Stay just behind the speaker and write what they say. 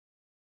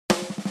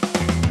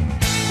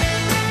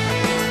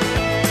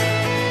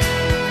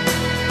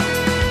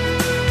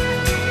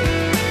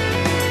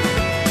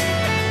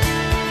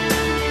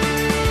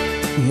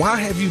Why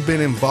have you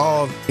been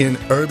involved in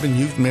urban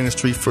youth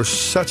ministry for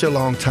such a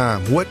long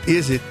time? What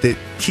is it that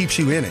keeps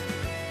you in it?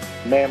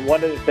 Man,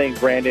 one of the things,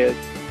 Brand, is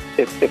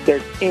if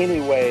there's any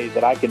way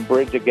that I can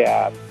bridge a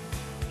gap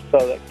so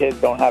that kids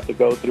don't have to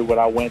go through what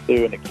I went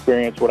through and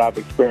experience what I've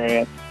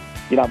experienced,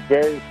 I'm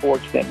very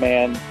fortunate,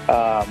 man,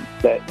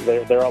 that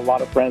there are a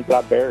lot of friends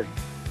that I buried.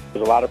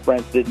 There's a lot of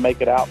friends that didn't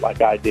make it out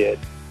like I did.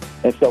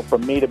 And so for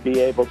me to be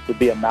able to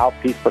be a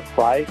mouthpiece for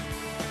Christ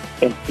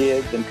in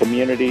kids and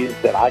communities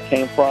that I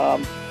came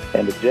from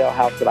and the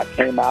jailhouse that I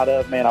came out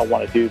of, man, I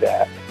want to do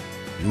that.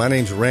 My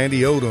name's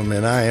Randy Odom,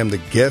 and I am the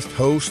guest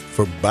host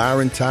for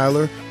Byron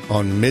Tyler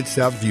on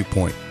Mid-South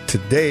Viewpoint.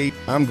 Today,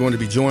 I'm going to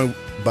be joined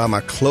by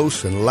my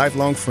close and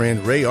lifelong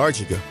friend, Ray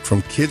Arjiga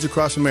from Kids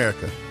Across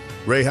America.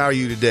 Ray, how are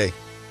you today?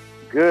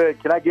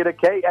 Good. Can I get a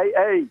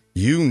KAA?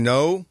 You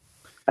know.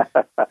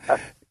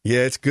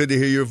 Yeah, it's good to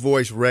hear your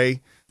voice,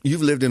 Ray.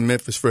 You've lived in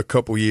Memphis for a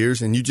couple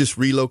years, and you just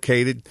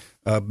relocated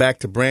back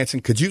to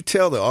Branson. Could you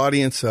tell the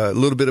audience a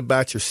little bit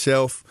about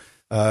yourself?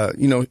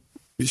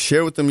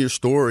 Share with them your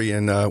story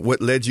and what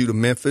led you to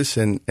Memphis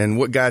and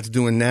what God's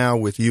doing now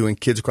with you and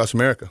Kids Across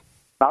America.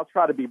 I'll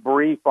try to be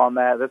brief on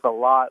that. There's a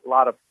lot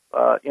of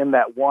in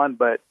that one,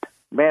 but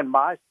man,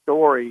 my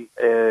story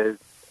is,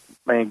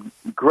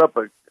 grew up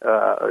in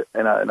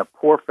a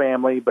poor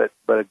family, but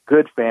a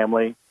good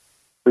family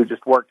who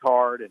just worked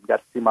hard and got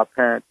to see my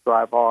parents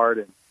strive hard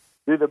and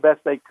do the best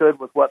they could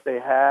with what they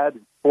had.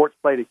 And sports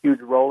played a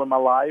huge role in my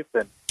life,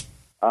 and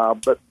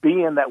but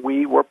being that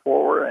we were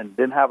poor and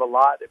didn't have a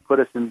lot, it put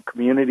us in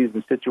communities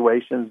and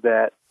situations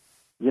that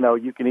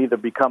you can either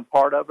become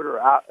part of it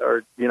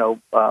or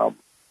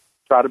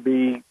try to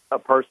be a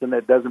person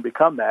that doesn't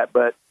become that.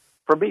 But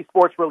for me,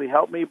 sports really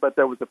helped me. But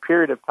there was a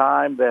period of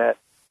time that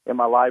in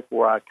my life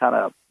where I kind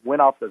of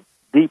went off the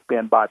deep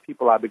end by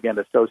people I began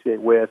to associate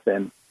with,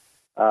 and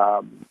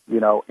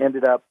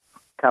ended up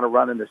kind of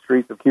running the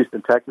streets of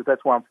Houston, Texas.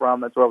 That's where I'm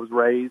from. That's where I was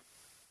raised.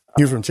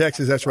 You're from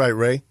Texas, that's right,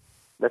 Ray?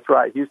 That's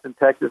right, Houston,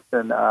 Texas,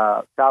 and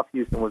South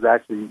Houston was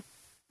actually,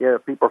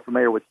 if people are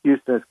familiar with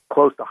Houston, it's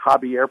close to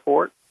Hobby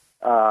Airport.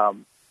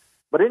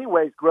 But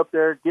anyways, grew up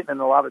there, getting in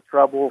a lot of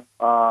trouble,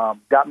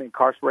 got me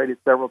incarcerated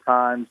several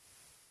times.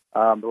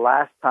 The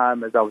last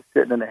time as I was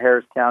sitting in the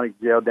Harris County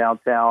jail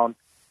downtown,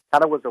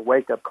 kind of was a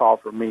wake-up call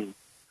for me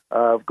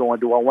of going,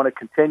 do I want to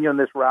continue on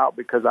this route?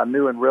 Because I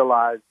knew and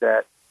realized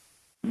that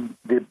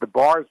the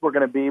bars were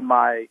going to be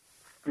my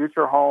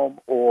future home,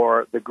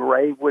 or the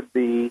grave would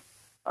be,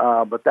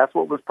 but that's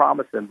what was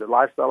promising. The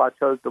lifestyle I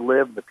chose to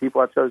live, the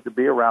people I chose to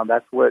be around,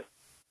 that's what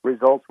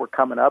results were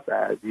coming up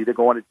as. You're either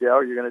going to jail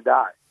or you're going to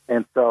die.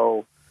 And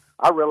so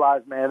I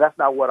realized, man, that's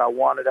not what I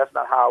wanted. That's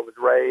not how I was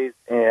raised.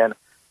 And,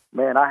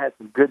 man, I had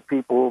some good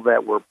people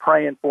that were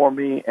praying for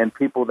me and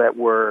people that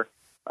were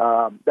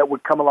that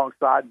would come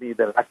alongside me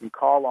that I can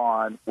call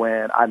on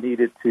when I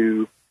needed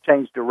to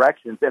change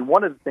directions. And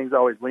one of the things I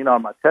always lean on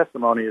in my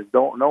testimony is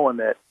knowing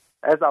that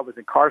as I was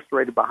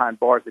incarcerated behind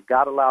bars, that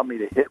God allowed me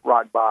to hit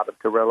rock bottom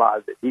to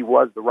realize that he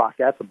was the rock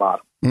at the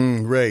bottom.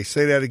 Ray,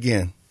 say that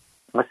again.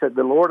 I said,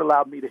 the Lord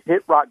allowed me to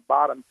hit rock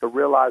bottom to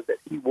realize that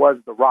he was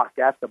the rock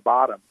at the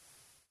bottom.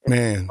 And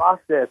in the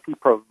process, he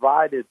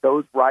provided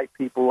those right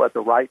people at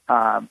the right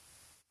time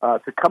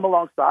to come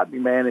alongside me,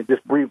 man, and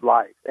just breathe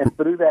life. And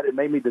through that, it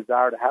made me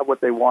desire to have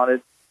what they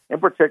wanted. In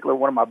particular,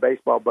 one of my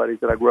baseball buddies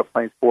that I grew up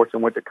playing sports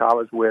and went to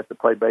college with to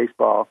play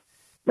baseball,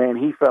 man,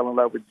 he fell in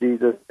love with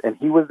Jesus, and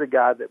he was the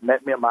guy that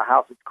met me at my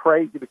house. It's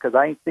crazy because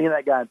I ain't seen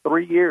that guy in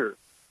 3 years.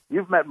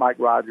 You've met Mike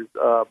Rogers,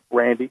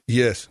 Randy.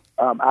 Yes.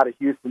 Out of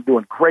Houston,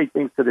 doing great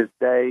things to this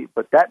day.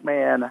 But that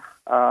man,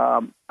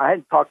 I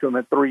hadn't talked to him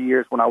in 3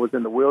 years when I was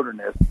in the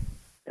wilderness.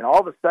 And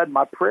all of a sudden,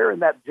 my prayer in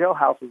that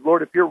jailhouse was,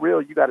 Lord, if you're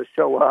real, you got to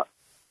show up.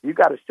 You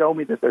got to show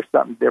me that there's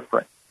something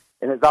different.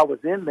 And as I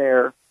was in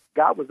there,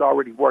 God was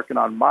already working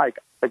on Mike.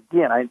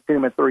 Again, I hadn't seen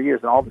him in 3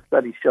 years, and all of a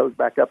sudden he shows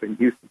back up in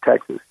Houston,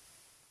 Texas.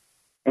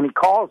 And he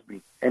calls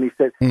me, and he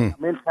says,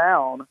 I'm in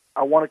town.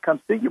 I want to come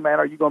see you, man.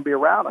 Are you going to be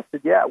around? I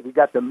said, yeah. We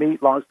got to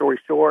meet. Long story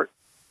short,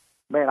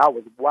 man, I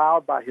was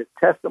wowed by his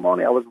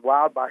testimony. I was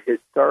wowed by his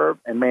serve.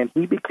 And, man,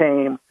 he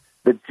became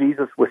the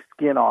Jesus with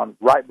skin on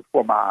right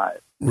before my eyes.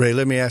 Ray,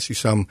 let me ask you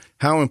something.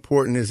 How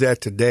important is that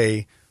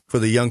today for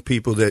the young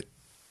people that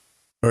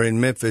are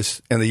in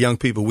Memphis and the young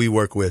people we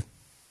work with?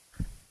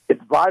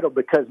 It's vital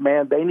because,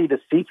 man, they need to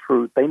see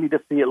truth. They need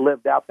to see it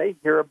lived out. They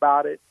hear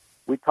about it.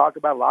 We talk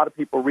about a lot of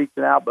people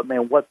reaching out, but,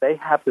 man, what they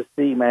have to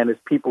see, man, is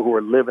people who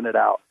are living it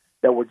out,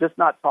 that we're just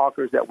not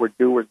talkers, that we're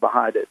doers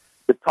behind it.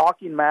 The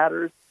talking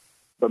matters,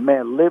 but,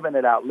 man, living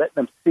it out, letting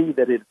them see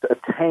that it's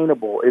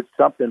attainable, it's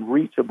something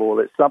reachable,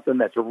 it's something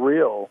that's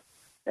real.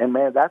 And,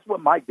 man, that's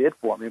what Mike did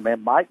for me,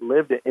 man. Mike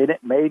lived it, and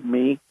it made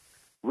me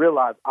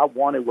realize I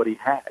wanted what he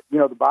had. You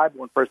know, the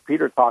Bible in 1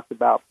 Peter talks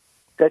about,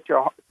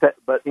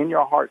 but in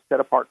your heart set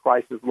apart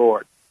Christ as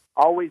Lord,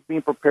 always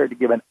being prepared to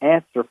give an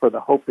answer for the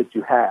hope that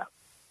you have.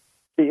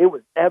 See, it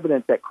was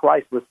evident that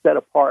Christ was set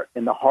apart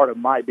in the heart of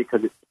Mike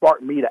because it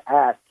sparked me to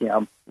ask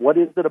him, what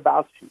is it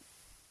about you?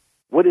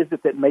 What is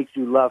it that makes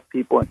you love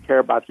people and care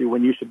about you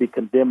when you should be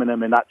condemning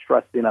them and not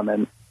trusting them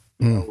and,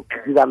 know,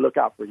 you got to look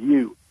out for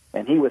you.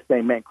 And he was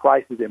saying, man,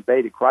 Christ has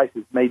invaded. Christ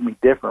has made me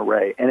different,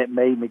 Ray. And it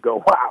made me go,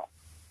 wow.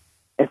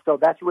 And so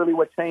that's really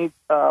what changed.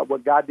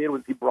 What God did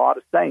was he brought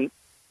a saint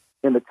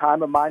in the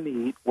time of my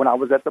need when I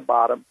was at the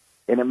bottom,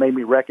 and it made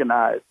me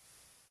recognize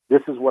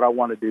this is what I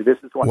want to do. This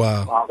is what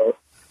I follow.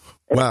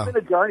 And it's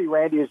been a journey,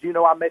 Randy. As you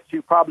know, I met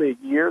you probably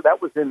a year.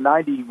 That was in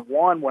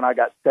 91 when I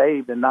got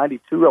saved. In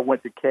 92, I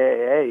went to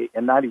KAA.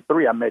 In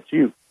 93, I met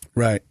you.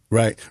 Right.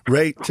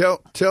 Ray,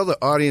 tell the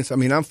audience, I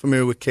mean, I'm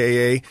familiar with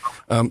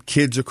KAA,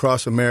 Kids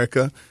Across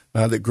America,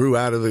 that grew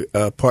out of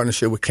the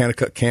partnership with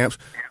Kanakuk Camps.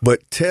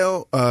 But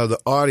tell the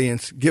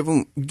audience, give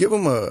them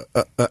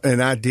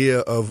an idea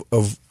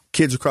of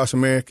Kids Across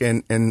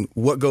America and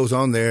what goes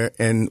on there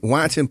and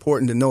why it's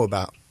important to know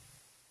about.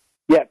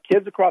 Yeah,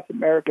 Kids Across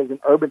America is an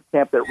urban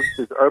camp that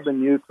reaches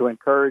urban youth to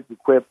encourage,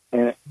 equip,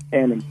 and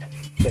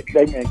they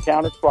can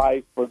encounter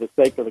Christ for the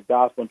sake of the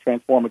gospel and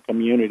transforming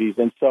communities.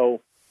 And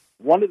so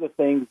one of the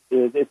things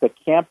is it's a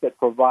camp that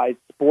provides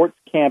sports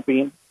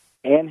camping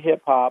and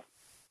hip-hop,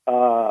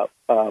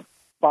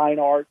 fine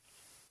arts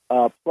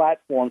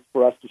platforms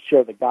for us to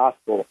share the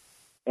gospel.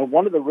 And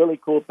one of the really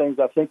cool things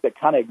I think that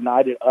kind of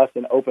ignited us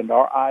and opened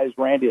our eyes,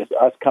 Randy, is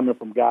us coming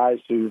from guys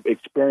who've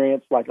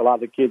experienced, like a lot of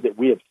the kids that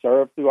we have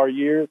served through our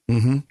years,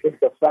 is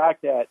the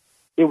fact that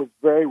it was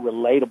very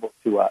relatable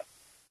to us.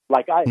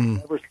 Like I had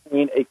never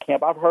seen a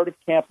camp. I've heard of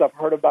camps. I've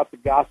heard about the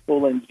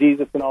gospel and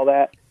Jesus and all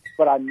that,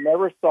 but I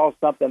never saw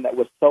something that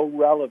was so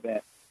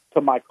relevant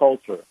to my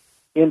culture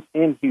in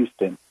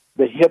Houston.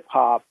 The hip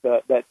hop,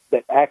 that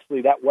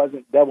actually that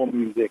wasn't devil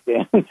music,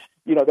 and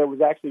you know there was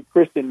actually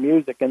Christian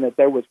music, and that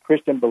there was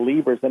Christian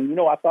believers. And you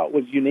know, I thought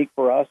was unique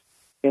for us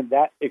in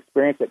that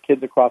experience at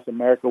Kids Across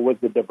America was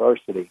the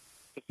diversity.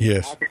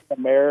 Yes, African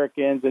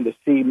Americans and to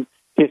see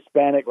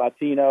Hispanic,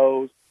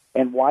 Latinos,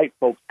 and white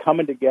folks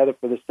coming together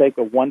for the sake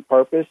of one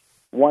purpose,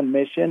 one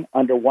mission,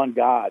 under one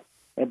God.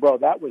 And bro,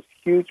 that was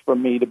huge for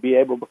me to be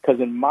able, because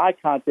in my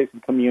context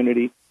and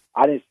community,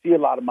 I didn't see a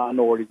lot of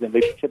minorities in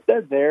leadership. They're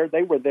there.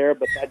 They were there,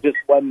 but that just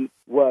wasn't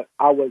what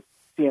I was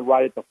seeing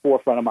right at the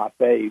forefront of my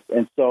face.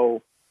 And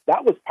so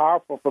that was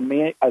powerful for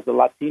me as a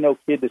Latino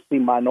kid to see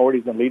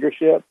minorities in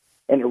leadership,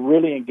 and it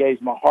really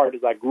engaged my heart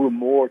as I grew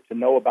more to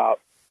know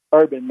about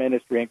urban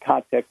ministry and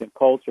context and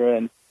culture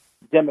and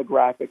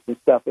demographics and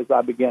stuff as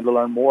I began to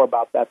learn more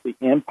about that, the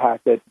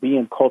impact that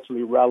being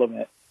culturally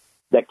relevant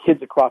that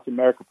Kids Across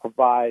America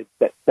provides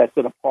that sets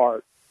it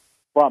apart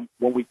from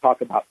when we talk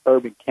about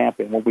urban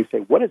camping. When we say,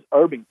 what is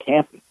urban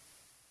camping?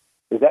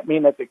 Does that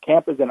mean that the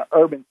camp is in an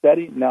urban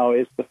setting? No,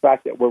 it's the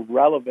fact that we're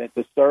relevant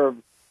to serve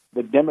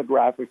the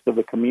demographics of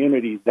the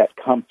communities that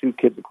come to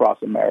Kids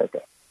Across America.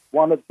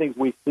 One of the things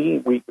we've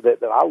seen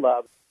that I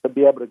love to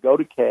be able to go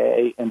to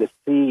KA and to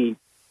see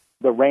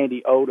the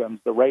Randy Odoms,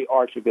 the Ray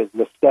Archigas,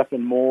 the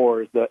Stephen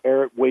Moores, the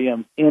Eric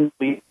Williams in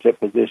leadership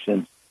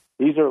positions.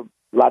 These are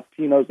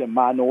Latinos and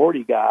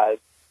minority guys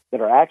that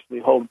are actually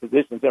holding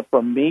positions. And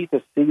for me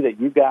to see that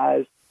you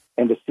guys,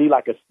 and to see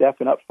like a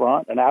Stephen up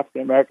front, an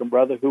African-American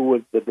brother who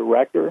was the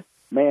director,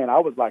 man, I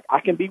was like,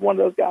 I can be one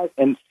of those guys.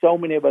 And so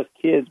many of us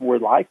kids were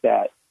like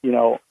that. You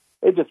know,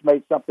 it just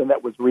made something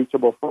that was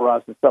reachable for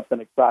us and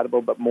something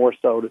excitable, but more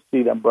so to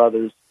see them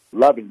brothers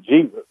loving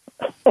Jesus.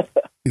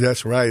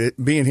 That's right.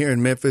 Being here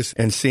in Memphis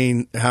and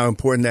seeing how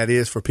important that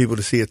is for people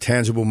to see a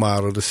tangible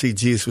model, to see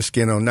Jesus with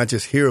skin on, not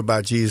just hear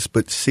about Jesus,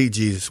 but see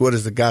Jesus. What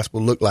does the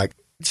gospel look like?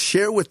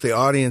 Share with the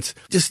audience,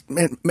 just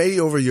maybe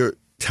over your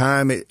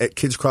time at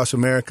Kids Across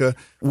America,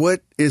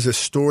 what is a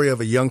story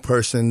of a young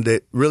person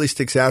that really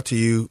sticks out to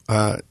you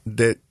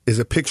that is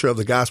a picture of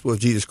the gospel of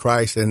Jesus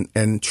Christ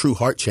and true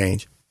heart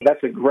change?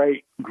 That's a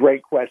great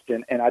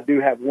question. And I do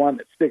have one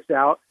that sticks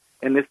out.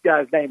 And this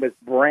guy's name is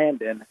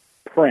Brandon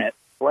Prince.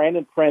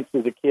 Brandon Prince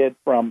is a kid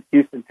from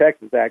Houston,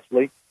 Texas,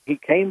 actually. He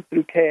came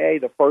through KA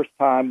the first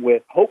time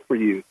with Hope for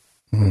Youth.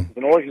 It's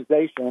an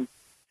organization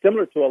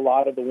similar to a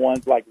lot of the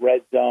ones like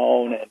Red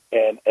Zone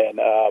and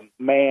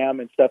MAM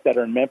and stuff that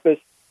are in Memphis.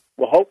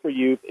 Well, Hope for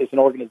Youth is an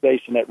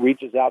organization that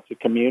reaches out to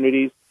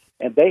communities,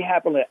 and they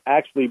happen to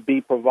actually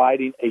be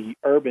providing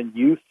urban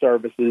youth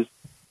services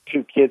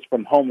to kids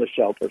from homeless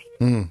shelters.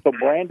 So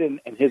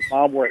Brandon and his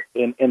mom were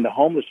in the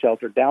homeless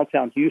shelter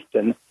downtown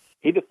Houston.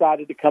 He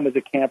decided to come as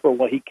a camper.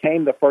 Well, he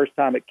came the first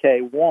time at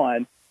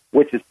K1,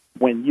 which is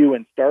when you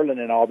and Sterling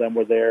and all them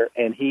were there,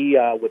 and he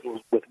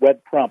with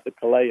Webb Crump, the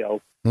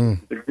Kaleo,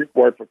 the Greek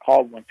word for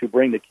called one, to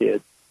bring the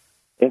kids.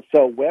 And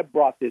so Webb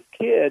brought this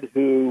kid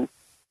who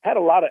had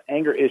a lot of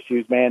anger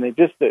issues, man. And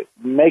just to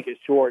make it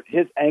short,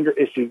 his anger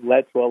issues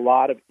led to a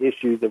lot of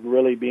issues of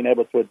really being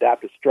able to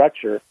adapt a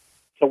structure.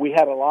 So we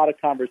had a lot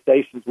of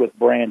conversations with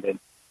Brandon.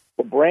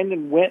 Well,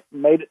 Brandon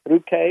made it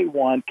through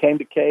K1, came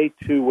to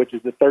K2, which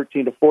is the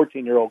 13 to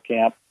 14-year-old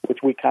camp,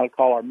 which we kind of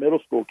call our middle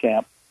school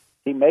camp.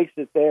 He makes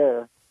it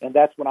there, and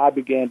that's when I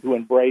began to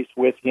embrace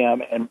with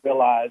him and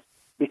realize,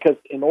 because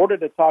in order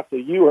to talk to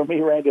you or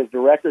me, Randy, as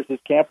directors, as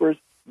campers,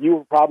 you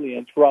were probably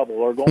in trouble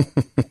or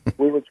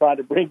we were trying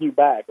to bring you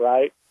back,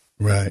 right?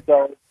 Right.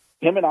 So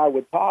him and I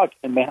would talk,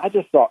 and, man, I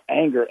just saw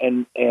anger,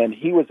 and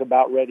he was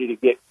about ready to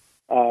get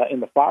in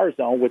the fire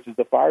zone, which is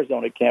the fire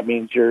zone at camp,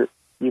 means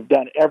you've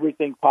done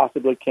everything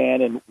possibly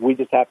can, and we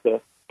just have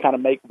to kind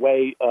of make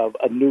way of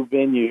a new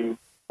venue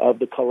of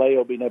the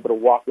Kaleo being able to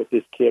walk with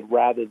this kid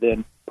rather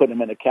than putting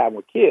him in a cabin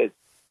with kids.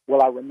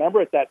 Well, I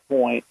remember at that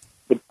point,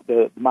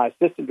 my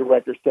assistant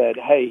director said,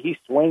 hey, he's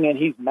swinging,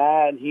 he's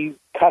mad, he's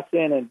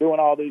cussing and doing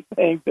all these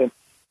things, and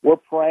we're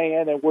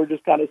praying, and we're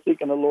just kind of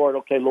seeking the Lord.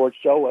 Okay, Lord,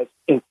 show us.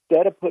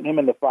 Instead of putting him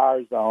in the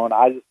fire zone,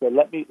 I just said,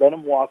 let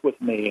him walk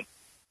with me.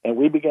 And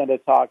we began to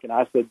talk, and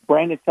I said,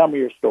 Brandon, tell me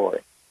your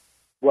story.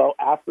 Well,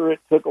 after it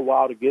took a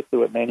while to get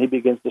to it, man, he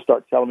begins to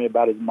start telling me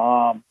about his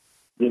mom,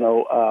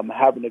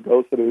 having to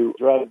go through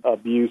drug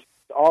abuse,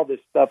 all this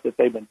stuff that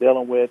they've been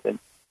dealing with, and,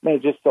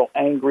 man, just so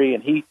angry.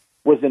 And he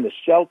was in the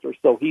shelter,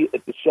 so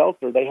at the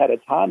shelter, they had a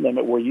time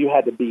limit where you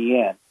had to be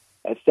in.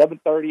 At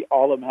 7:30,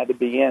 all of them had to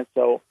be in.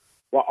 So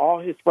while all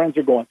his friends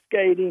are going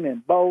skating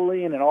and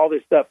bowling and all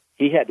this stuff,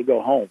 he had to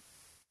go home.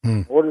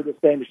 In order to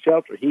stay in the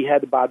shelter, he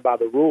had to abide by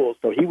the rules.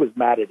 So he was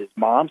mad at his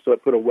mom, so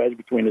it put a wedge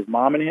between his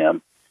mom and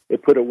him.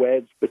 It put a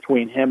wedge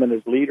between him and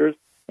his leaders,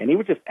 and he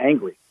was just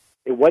angry.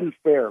 It wasn't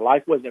fair.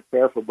 Life wasn't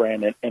fair for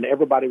Brandon, and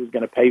everybody was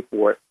going to pay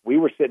for it. We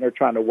were sitting there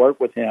trying to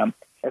work with him.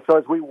 And so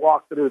as we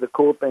walked through, the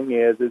cool thing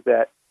is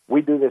that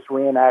we do this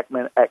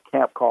reenactment at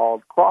camp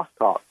called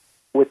Crosstalk,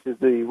 which is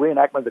the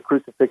reenactment of the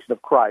crucifixion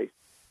of Christ.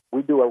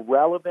 We do a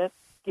relevant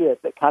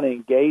skit that kind of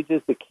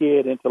engages the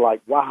kid into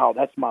like, wow,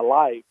 that's my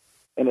life.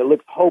 And it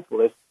looks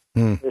hopeless.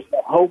 There's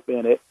no hope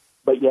in it.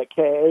 But yet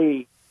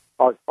KA,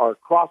 our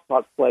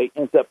Crosstalk play,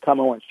 ends up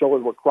coming and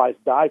showing where Christ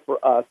died for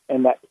us.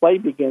 And that play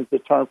begins to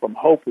turn from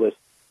hopeless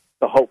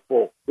to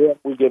hopeful. Then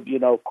we give,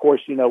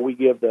 we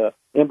give the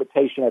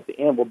invitation at the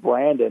end. Well,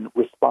 Brandon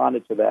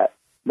responded to that.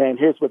 Man,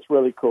 here's what's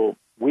really cool.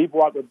 We've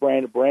walked with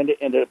Brandon. Brandon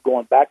ended up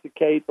going back to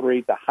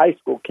K3, the high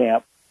school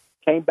camp,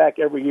 came back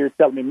every year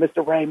telling me,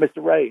 Mr.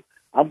 Ray,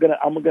 I'm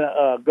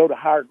gonna go to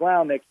higher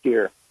ground next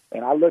year.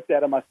 And I looked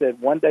at him, I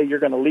said, one day you're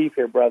going to leave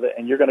here, brother,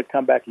 and you're going to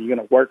come back and you're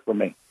going to work for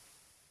me.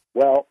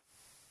 Well,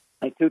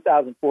 in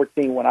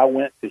 2014, when I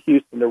went to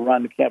Houston to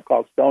run the camp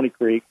called Stony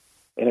Creek,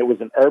 and it was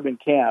an urban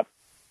camp,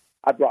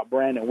 I brought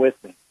Brandon with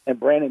me. And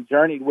Brandon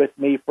journeyed with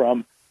me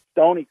from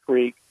Stony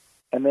Creek,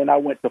 and then I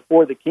went to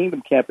For the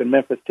Kingdom camp in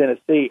Memphis,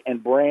 Tennessee,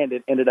 and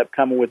Brandon ended up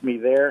coming with me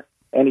there.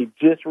 And he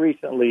just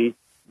recently,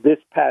 this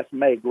past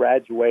May,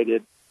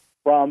 graduated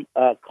from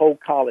Cole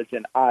College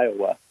in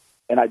Iowa.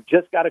 And I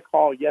just got a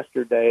call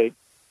yesterday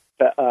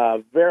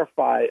to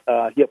verify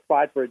he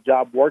applied for a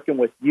job working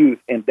with youth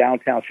in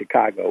downtown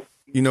Chicago.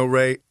 You know,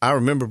 Ray, I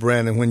remember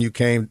Brandon when you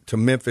came to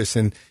Memphis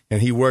and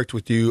he worked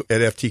with you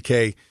at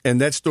FTK. And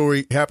that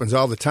story happens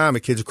all the time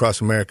at Kids Across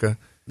America.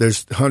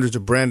 There's hundreds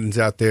of Brandons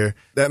out there.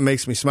 That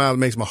makes me smile. It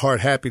makes my heart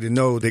happy to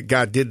know that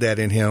God did that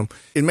in him.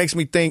 It makes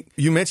me think,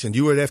 you mentioned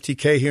you were at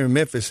FTK here in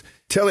Memphis.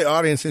 Tell the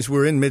audience, since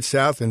we're in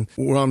Mid-South and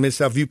we're on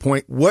Mid-South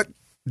Viewpoint, what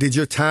did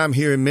your time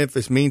here in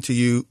Memphis mean to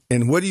you,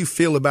 and what do you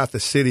feel about the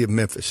city of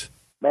Memphis?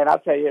 Man, I'll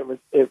tell you,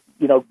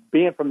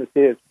 being from the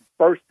city, it's the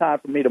first time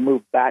for me to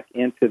move back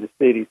into the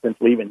city since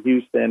leaving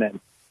Houston and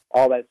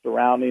all that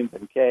surroundings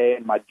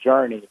and my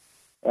journey.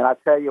 And I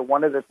tell you,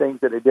 one of the things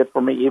that it did for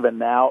me even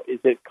now is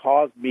it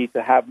caused me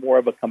to have more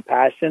of a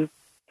compassion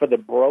for the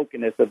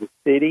brokenness of the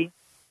city,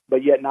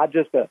 but yet not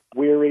just a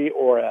weary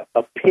or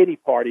a pity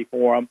party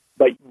for them,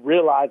 but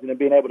realizing and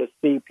being able to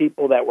see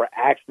people that were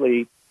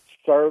actually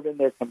serving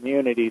their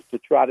communities to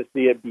try to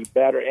see it be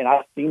better. And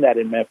I've seen that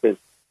in Memphis,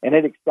 and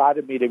it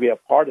excited me to be a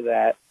part of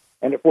that.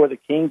 And For the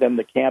Kingdom,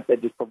 the camp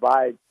that just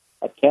provides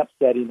a camp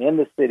setting in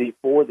the city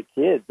for the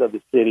kids of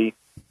the city,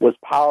 was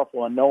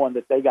powerful, and knowing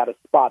that they got a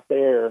spot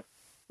there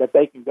that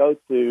they can go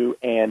to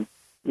and,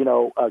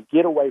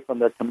 get away from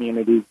their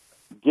communities,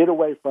 get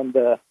away from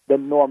the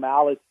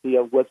normality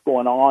of what's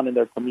going on in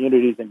their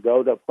communities and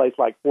go to a place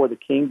like For the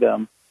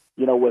Kingdom,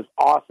 was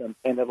awesome.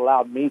 And it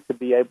allowed me to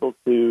be able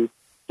to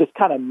just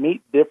kind of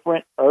meet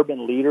different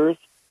urban leaders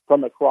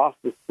from across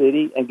the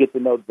city and get to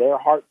know their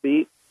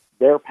heartbeat,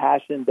 their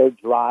passion, their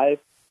drive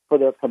for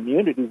their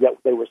communities that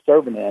they were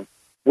serving in,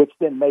 which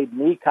then made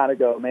me kind of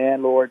go,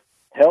 man, Lord,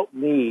 help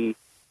me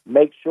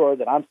make sure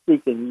that I'm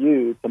seeking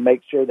you to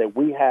make sure that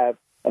we have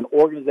an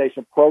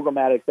organization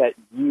programmatic that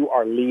you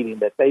are leading,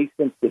 that they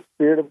sense the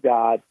Spirit of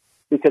God,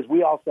 because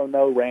we also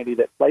know, Randy,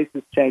 that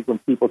places change when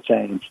people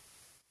change.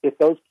 If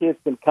those kids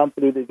can come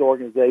through these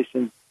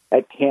organizations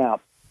at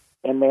camp,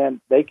 and, man,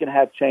 they can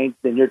have change,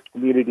 then your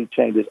community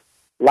changes.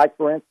 Like,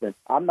 for instance,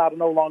 I'm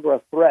no longer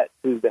a threat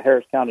to the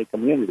Harris County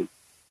community.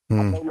 I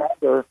no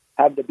longer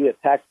have to be a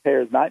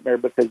taxpayer's nightmare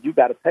because you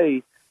got to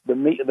pay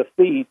the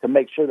fee to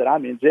make sure that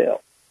I'm in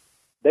jail.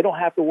 They don't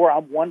have to worry.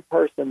 I'm one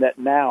person that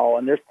now,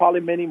 and there's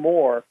probably many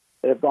more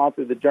that have gone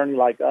through the journey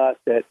like us,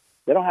 that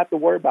they don't have to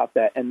worry about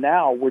that. And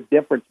now we're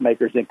difference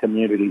makers in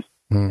communities.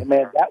 And,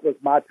 man, that was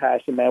my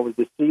passion, man, was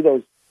to see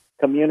those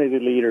community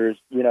leaders,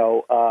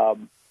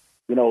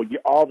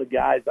 all the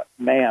guys,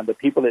 man, the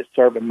people that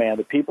serve at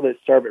the people that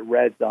serve at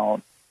Red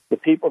Zone, the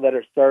people that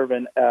are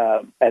serving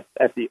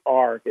at the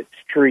Ark, at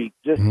Street,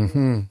 just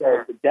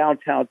the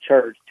downtown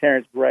church,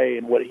 Terrence Gray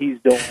and what he's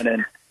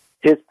doing,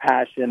 his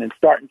passion and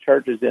starting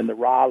churches in the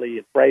Raleigh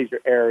and Fraser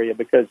area,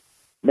 because,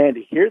 man,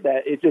 to hear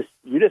that,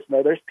 you just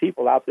know there's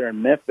people out there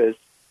in Memphis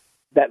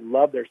that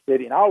love their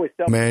city. And I always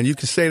tell man, you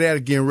can say that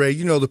again, Ray.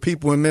 You know, the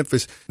people in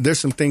Memphis, there's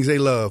some things they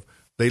love.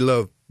 They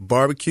love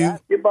barbecue.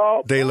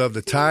 Basketball. They love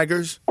the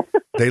Tigers.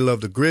 They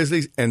love the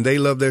Grizzlies, and they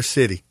love their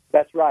city.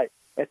 That's right.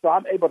 And so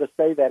I'm able to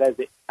say that as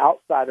an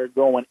outsider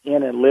going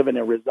in and living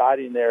and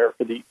residing there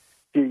for the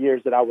few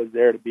years that I was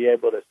there, to be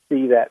able to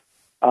see that.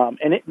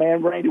 And it,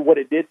 man, Randy, what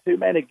it did too,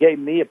 man, it gave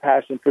me a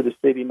passion for the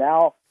city.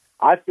 Now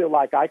I feel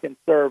like I can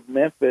serve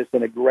Memphis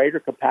in a greater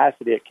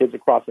capacity at Kids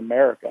Across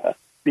America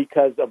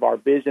because of our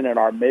vision and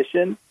our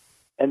mission.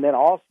 And then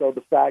also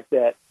the fact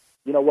that,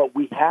 you know what,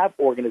 we have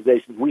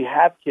organizations, we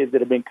have kids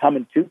that have been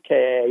coming to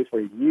KAA for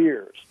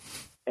years.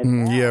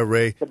 And yeah,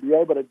 Ray. To be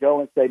able to go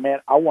and say, man,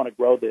 I want to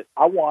grow this.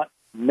 I want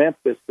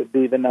Memphis to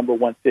be the number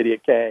one city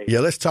at KAA. Yeah,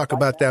 let's talk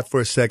about that for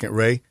a second,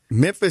 Ray.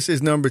 Memphis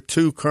is number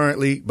 2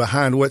 currently,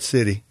 behind what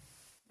city?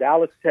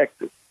 Dallas,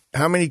 Texas.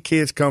 How many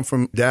kids come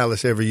from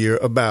Dallas every year?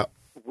 About?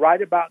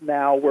 Right about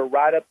now, we're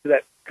right up to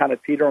that kind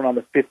of teetering on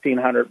the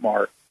 1,500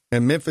 mark.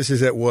 And Memphis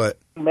is at what?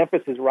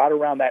 Memphis is right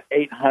around that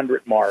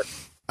 800 mark.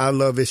 I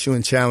love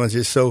issuing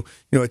challenges. So,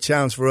 you know, a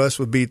challenge for us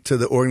would be to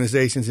the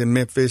organizations in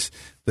Memphis,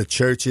 the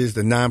churches,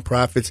 the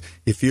nonprofits.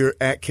 If you're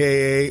at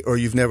KAA or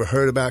you've never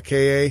heard about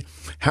KAA,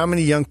 how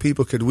many young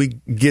people could we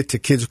get to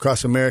Kids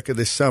Across America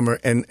this summer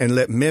and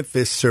let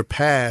Memphis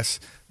surpass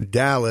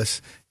Dallas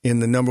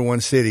in the number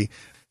 1 city?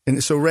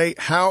 And so, Ray,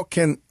 how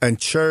can a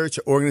church,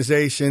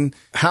 organization,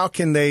 how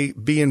can they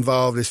be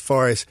involved as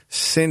far as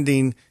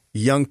sending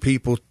young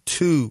people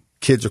to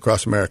Kids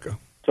Across America?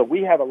 So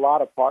we have a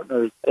lot of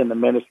partners in the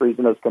ministries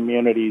in those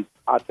communities.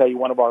 I'll tell you,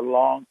 one of our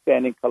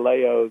long-standing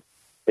Kaleos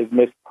is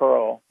Miss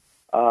Pearl.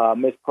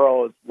 Miss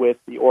Pearl is with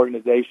the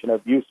organization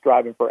of Youth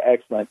Striving for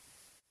Excellence.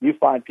 You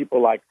find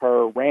people like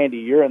her. Randy,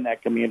 you're in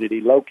that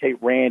community.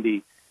 Locate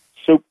Randy.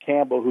 Soup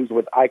Campbell, who's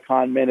with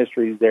Icon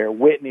Ministries there.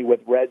 Whitney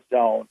with Red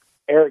Zone.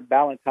 Eric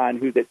Ballantyne,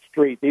 who's at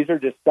Street. These are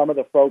just some of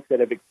the folks that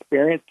have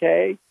experienced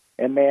K.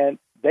 And, man,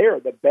 they are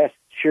the best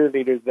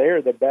cheerleaders. They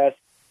are the best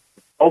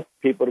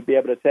people to be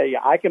able to tell you.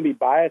 I can be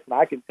biased, and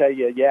I can tell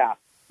you, yeah,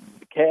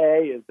 KA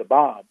is the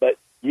bomb. But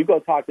you go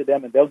talk to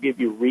them, and they'll give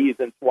you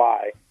reasons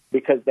why,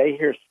 because they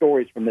hear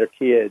stories from their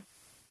kids.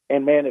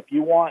 And, man, if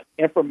you want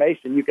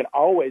information, you can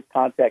always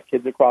contact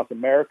Kids Across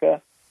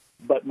America.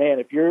 But, man,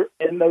 if you're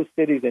in those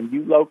cities and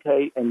you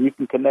locate and you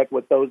can connect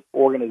with those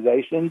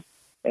organizations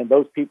and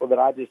those people that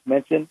I just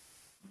mentioned,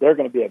 they're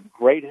going to be a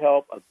great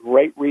help, a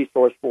great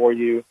resource for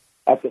you.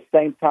 At the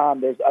same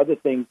time, there's other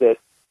things that,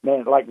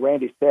 man, like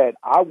Randy said,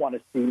 I want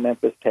to see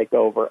Memphis take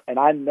over. And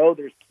I know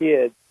there's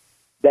kids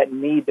that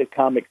need to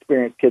come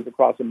experience Kids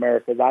Across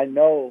America. I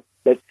know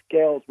that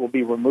scales will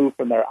be removed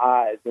from their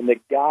eyes and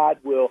that God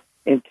will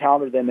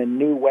encounter them in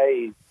new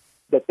ways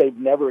that they've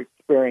never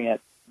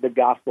experienced the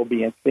gospel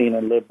being seen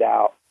and lived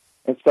out.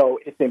 And so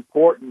it's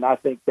important, I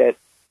think, that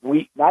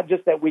we, not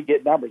just that we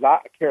get numbers. I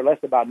care less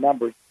about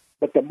numbers,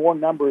 but the more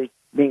numbers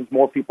means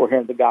more people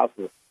hearing the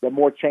gospel, the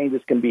more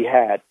changes can be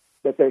had.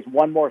 That there's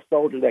one more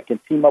soldier that can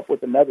team up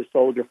with another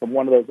soldier from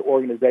one of those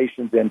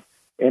organizations in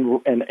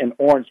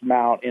Orange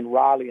Mount, in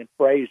Raleigh and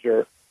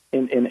Fraser,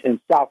 in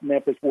South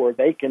Memphis, where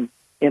they can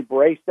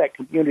embrace that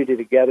community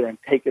together and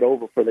take it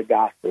over for the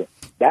gospel.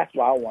 That's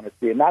what I want to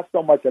see. And not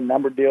so much a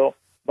number deal,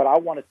 but I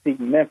want to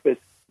see Memphis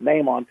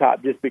name on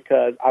top just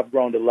because I've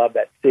grown to love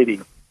that city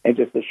in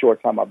just the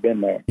short time I've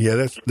been there.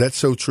 Yeah, that's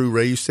so true,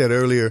 Ray. You said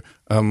earlier,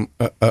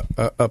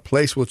 a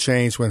place will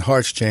change when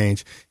hearts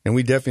change, and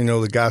we definitely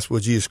know the gospel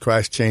of Jesus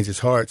Christ changes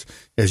hearts,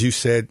 as you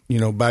said,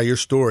 by your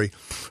story.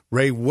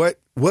 Ray, what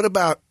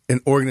about an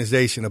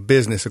organization, a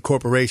business, a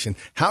corporation?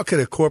 How could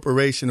a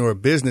corporation or a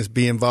business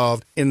be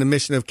involved in the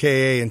mission of KA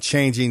and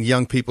changing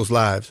young people's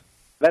lives?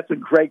 That's a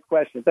great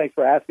question. Thanks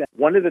for asking.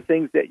 One of the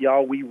things that,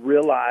 y'all, we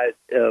realize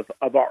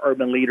of our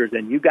urban leaders,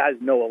 and you guys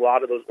know a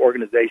lot of those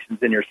organizations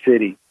in your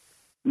city,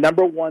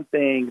 number one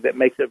thing that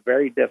makes it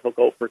very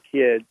difficult for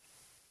kids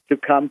to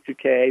come to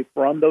KA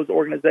from those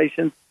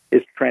organizations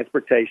is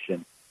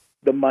transportation,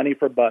 the money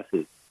for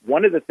buses.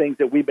 One of the things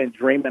that we've been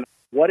dreaming,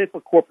 what if a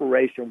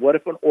corporation, what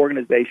if an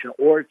organization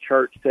or a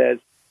church says,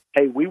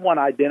 hey, we want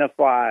to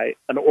identify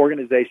an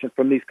organization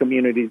from these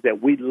communities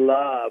that we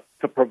love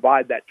to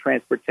provide that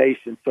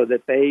transportation so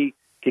that they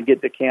can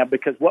get to camp.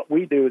 Because what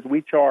we do is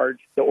we charge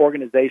the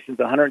organizations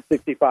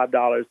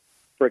 $165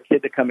 for a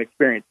kid to come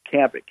experience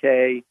camp at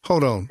K.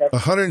 Hold on,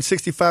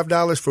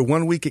 $165 for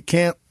 1 week at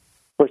camp?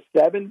 For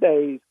 7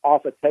 days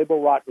off of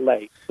Table Rock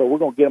Lake. So we're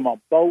going to get them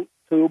on boats,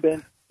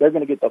 tubing. They're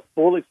going to get the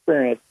full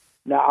experience.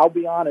 Now, I'll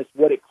be honest,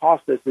 what it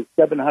costs us is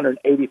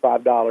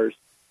 $785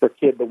 per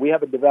kid, but we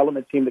have a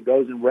development team that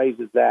goes and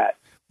raises that.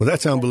 Well,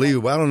 that's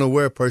unbelievable. I don't know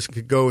where a person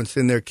could go and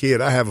send their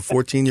kid. I have a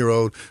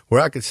 14-year-old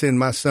where I could send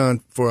my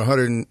son for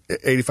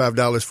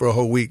 $185 for a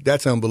whole week.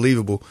 That's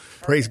unbelievable.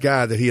 Praise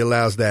God that he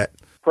allows that.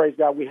 Praise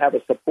God we have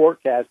a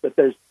support cast, but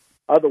there's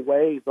other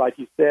ways, like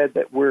you said,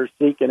 that we're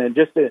seeking. And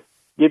just to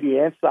give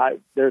you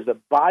insight, there's a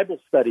Bible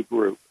study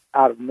group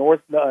out of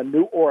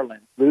New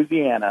Orleans,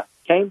 Louisiana,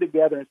 came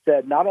together and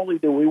said, not only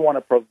do we want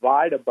to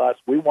provide a bus,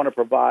 we want to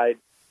provide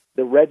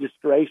the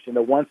registration,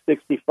 the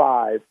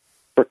 165,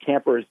 for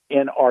campers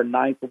in our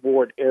 9th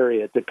Ward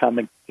area to come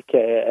into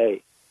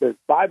KAA. There's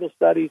Bible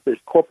studies, there's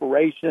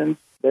corporations,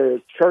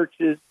 there's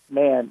churches,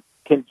 man,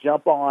 can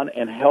jump on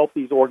and help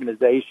these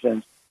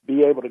organizations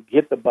be able to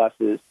get the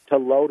buses, to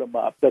load them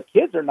up. The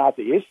kids are not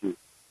the issue.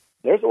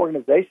 There's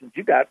organizations.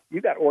 You got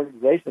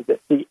organizations that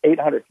see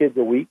 800 kids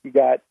a week. You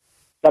got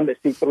some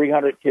that see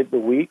 300 kids a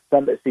week,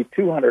 some that see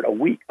 200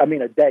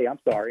 a day. I'm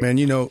sorry.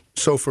 Man,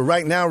 so for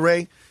right now,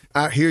 Ray,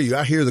 I hear you.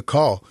 I hear the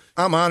call.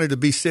 I'm honored to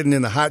be sitting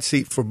in the hot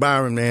seat for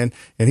Byron, man,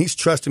 and he's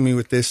trusting me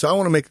with this. So I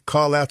want to make a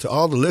call out to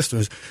all the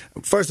listeners.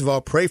 First of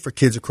all, pray for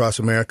kids across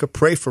America.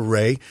 Pray for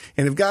Ray.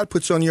 And if God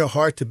puts on your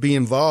heart to be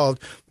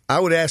involved, I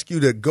would ask you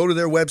to go to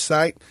their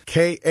website,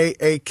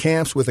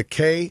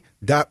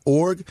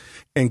 kaacamps.org,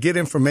 and get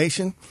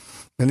information.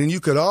 And then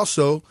you could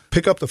also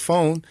pick up the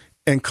phone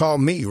and call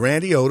me,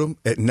 Randy Odom,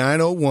 at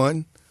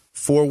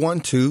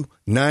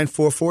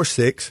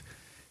 901-412-9446.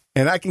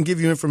 And I can give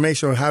you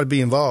information on how to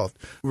be involved.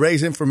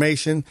 Ray's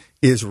information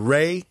is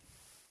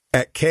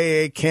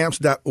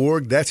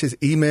ray@kaacamps.org. That's his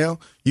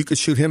email. You could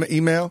shoot him an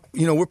email.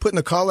 We're putting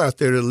a call out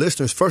there to the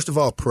listeners. First of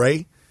all,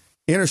 pray.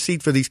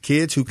 Intercede for these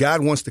kids who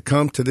God wants to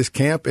come to this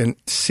camp and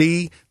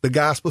see the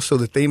gospel so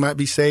that they might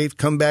be saved,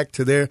 come back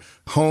to their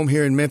home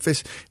here in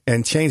Memphis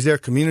and change their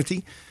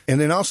community.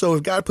 And then also,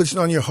 if God puts it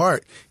on your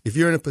heart, if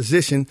you're in a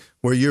position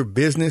where your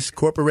business,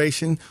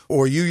 corporation,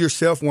 or you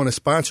yourself want to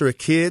sponsor a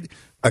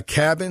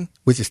cabin,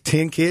 which is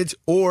 10 kids,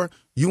 or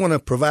you want to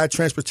provide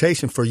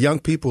transportation for young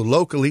people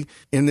locally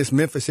in this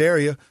Memphis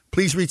area,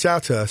 please reach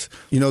out to us.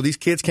 These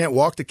kids can't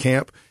walk to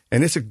camp,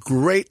 and it's a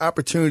great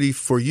opportunity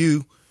for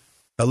you,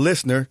 a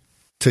listener,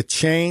 to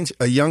change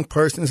a young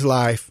person's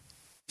life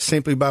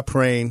simply by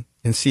praying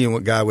and seeing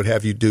what God would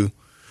have you do.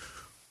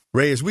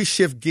 Ray, as we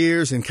shift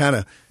gears and kind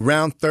of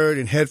round third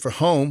and head for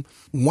home,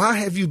 why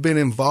have you been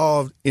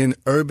involved in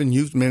urban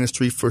youth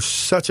ministry for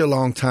such a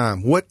long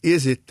time? What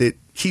is it that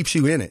keeps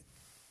you in it?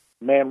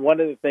 Man, one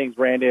of the things,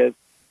 Randy, is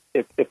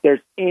if there's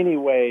any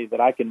way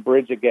that I can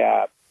bridge a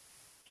gap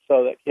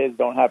so that kids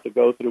don't have to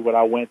go through what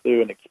I went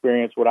through and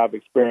experience what I've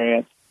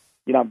experienced,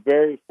 I'm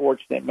very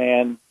fortunate,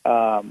 man,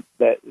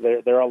 that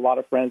there are a lot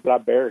of friends that I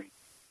buried.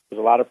 There's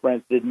a lot of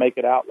friends that didn't make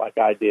it out like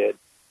I did.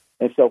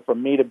 And so for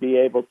me to be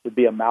able to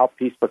be a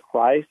mouthpiece for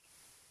Christ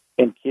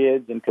in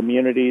kids and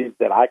communities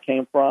that I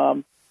came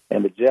from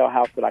and the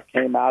jailhouse that I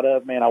came out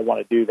of, man, I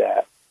want to do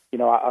that.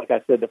 Like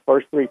I said, the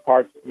first 3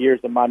 years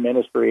of my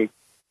ministry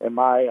and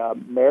my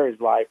marriage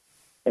life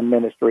in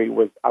ministry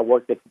was I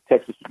worked at the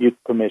Texas Youth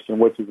Commission,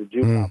 which is a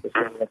juvenile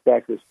facility in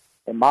Texas.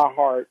 And my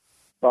heart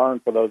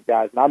burned for those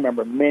guys. And I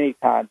remember many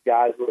times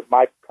guys with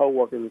my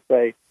coworkers would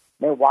say,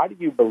 man, why do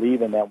you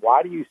believe in them?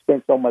 Why do you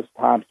spend so much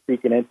time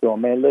speaking into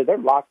them? Man, they're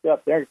locked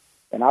up there.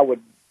 And I would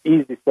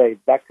easily say,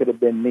 that could have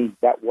been me.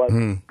 That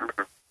wasn't.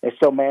 And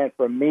so, man,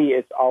 for me,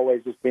 it's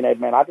always just been,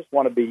 man, I just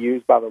want to be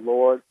used by the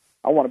Lord.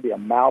 I want to be a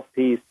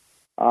mouthpiece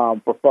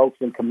for folks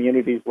in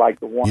communities like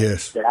the one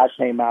that I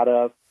came out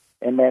of.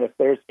 And, man, if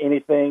there's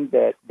anything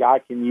that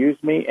God can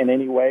use me in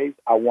any ways,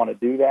 I want to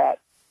do that.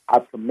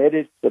 I've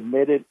committed,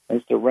 submitted,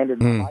 and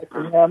surrendered my life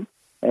to Him.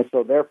 And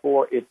so,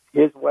 therefore, it's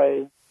His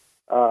way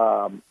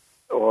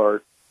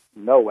or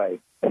no way.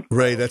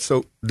 Ray, that's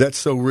so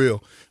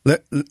real.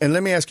 And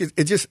let me ask you,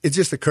 it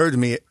just occurred to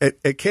me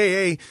at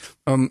KA,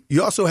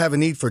 you also have a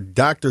need for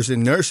doctors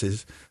and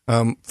nurses,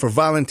 for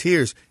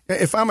volunteers.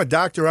 If I'm a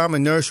doctor, I'm a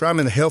nurse, or I'm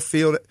in the health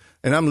field,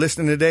 and I'm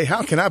listening today,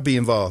 how can I be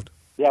involved?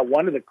 Yeah,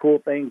 one of the cool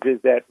things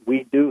is that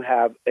we do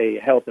have a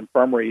health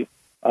infirmary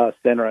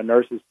center, a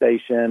nurses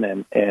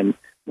station, and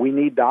we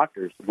need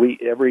doctors. We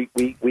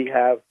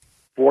have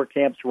 4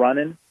 camps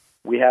running.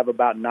 We have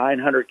about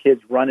 900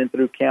 kids running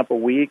through camp a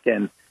week,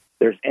 and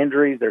there's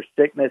injuries, there's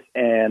sickness,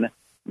 and,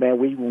 man,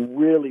 we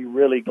really,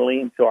 really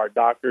glean to our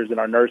doctors and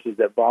our nurses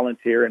that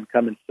volunteer and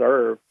come and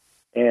serve.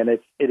 And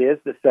it is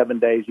the 7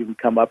 days you can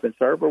come up and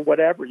serve or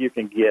whatever you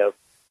can give.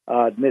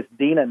 Miss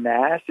Dina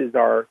Nash is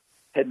our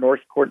head nurse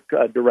court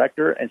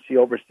director, and she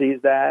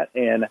oversees that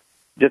and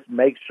just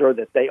makes sure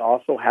that they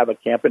also have a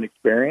camping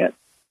experience,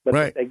 but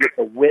that they get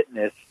to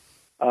witness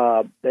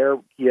their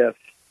gifts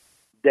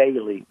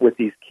daily with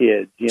these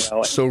kids,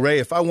 So, Ray,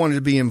 if I wanted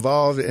to be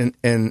involved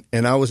and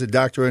I was a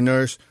doctor or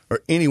nurse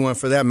or anyone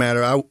for that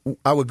matter,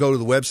 I would go to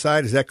the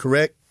website. Is that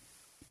correct?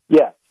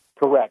 Yes,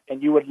 correct.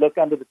 And you would look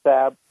under the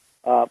tab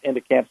in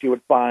the camps. You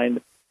would find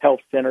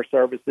Health Center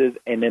Services,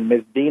 and then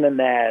Ms. Dina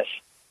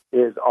Nash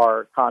is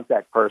our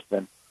contact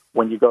person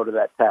when you go to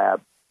that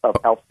tab of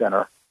Health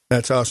Center.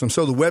 That's awesome.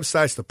 So the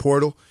website's the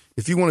portal.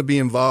 If you want to be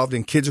involved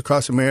in Kids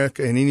Across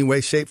America in any way,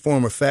 shape,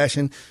 form, or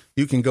fashion,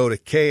 you can go to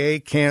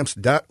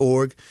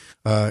kaacamps.org,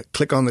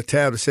 click on the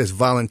tab that says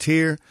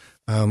volunteer.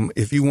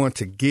 If you want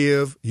to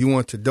give, you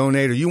want to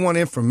donate, or you want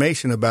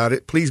information about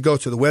it, please go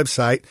to the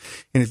website.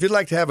 And if you'd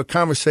like to have a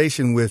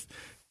conversation with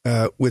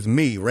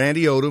me,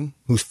 Randy Odom,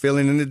 who's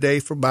filling in today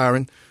for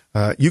Byron,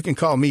 you can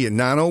call me at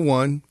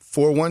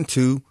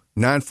 901-412-9446.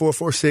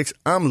 9446.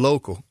 I'm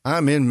local.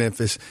 I'm in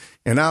Memphis,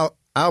 and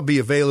I'll be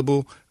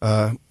available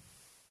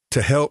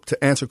to help,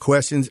 to answer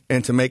questions,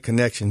 and to make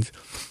connections.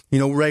 You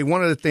know, Ray,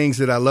 one of the things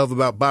that I love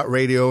about Bott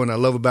Radio and I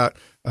love about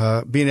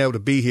being able to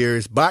be here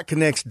is Bott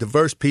connects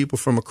diverse people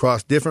from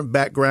across different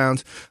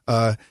backgrounds,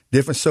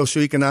 different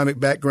socioeconomic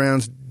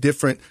backgrounds,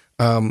 different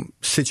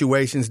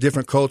situations,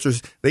 different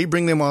cultures. They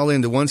bring them all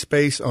into one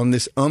space on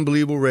this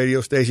unbelievable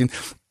radio station,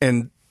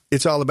 and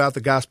it's all about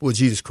the gospel of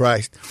Jesus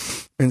Christ.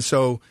 And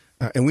so,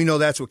 and we know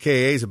that's what KA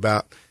is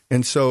about.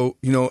 And so,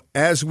 you know,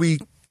 as we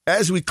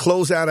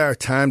close out our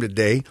time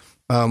today,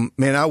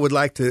 man, I would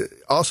like to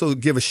also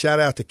give a shout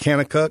out to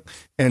Kanakuk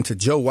and to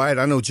Joe White.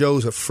 I know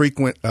Joe's a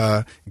frequent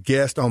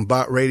guest on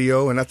Bott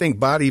Radio, and I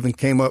think Bott even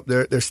came up,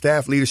 their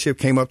staff leadership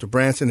came up to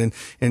Branson,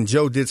 and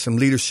Joe did some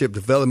leadership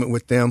development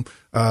with them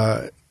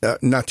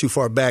not too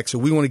far back. So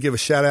we want to give a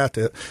shout out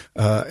to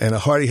and a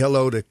hearty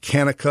hello to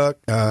Kanakuk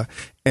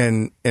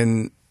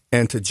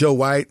and to Joe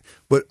White,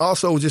 but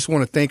also just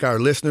want to thank our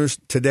listeners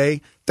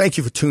today. Thank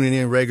you for tuning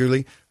in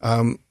regularly.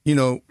 You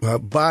know,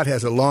 Bott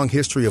has a long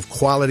history of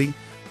quality,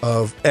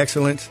 of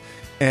excellence,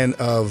 and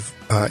of,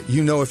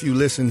 if you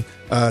listen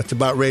to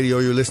Bott Radio,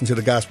 you're listening to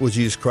the gospel of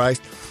Jesus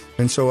Christ.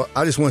 And so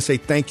I just want to say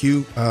thank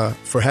you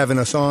for having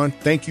us on.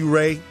 Thank you,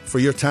 Ray, for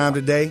your time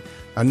today.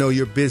 I know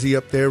you're busy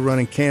up there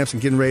running camps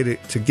and getting ready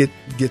to get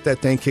that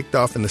thing kicked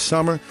off in the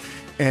summer.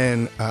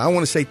 And I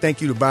want to say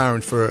thank you to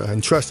Byron for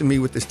entrusting me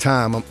with this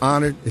time. I'm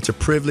honored. It's a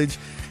privilege.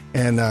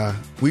 And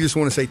we just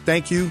want to say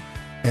thank you.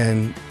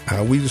 And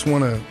we just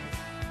want to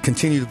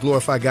continue to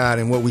glorify God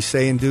in what we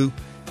say and do.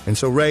 And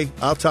so, Ray,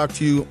 I'll talk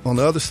to you on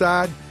the other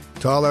side.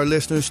 To all our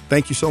listeners,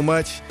 thank you so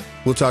much.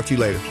 We'll talk to you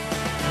later.